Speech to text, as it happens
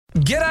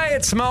G'day,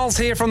 it's Smalls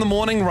here from the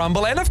Morning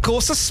Rumble and, of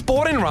course, the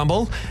Sporting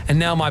Rumble. And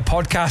now my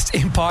podcast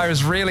empire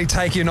is really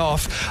taking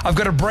off. I've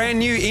got a brand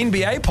new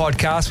NBA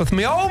podcast with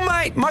my old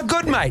mate, my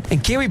good mate,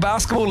 and Kiwi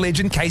basketball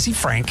legend Casey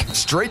Frank.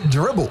 Straight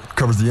Dribble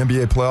covers the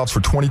NBA playoffs for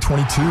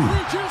 2022.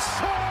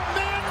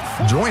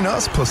 Join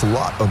us, plus a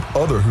lot of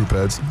other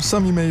hoopheads,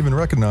 some you may even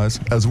recognize,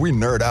 as we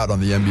nerd out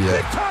on the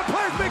NBA.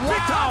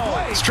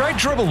 Straight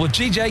Dribble with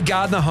GJ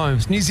Gardner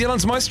Homes, New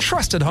Zealand's most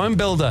trusted home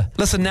builder.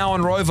 Listen now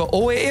on Rover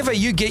or wherever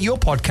you get your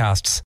podcasts.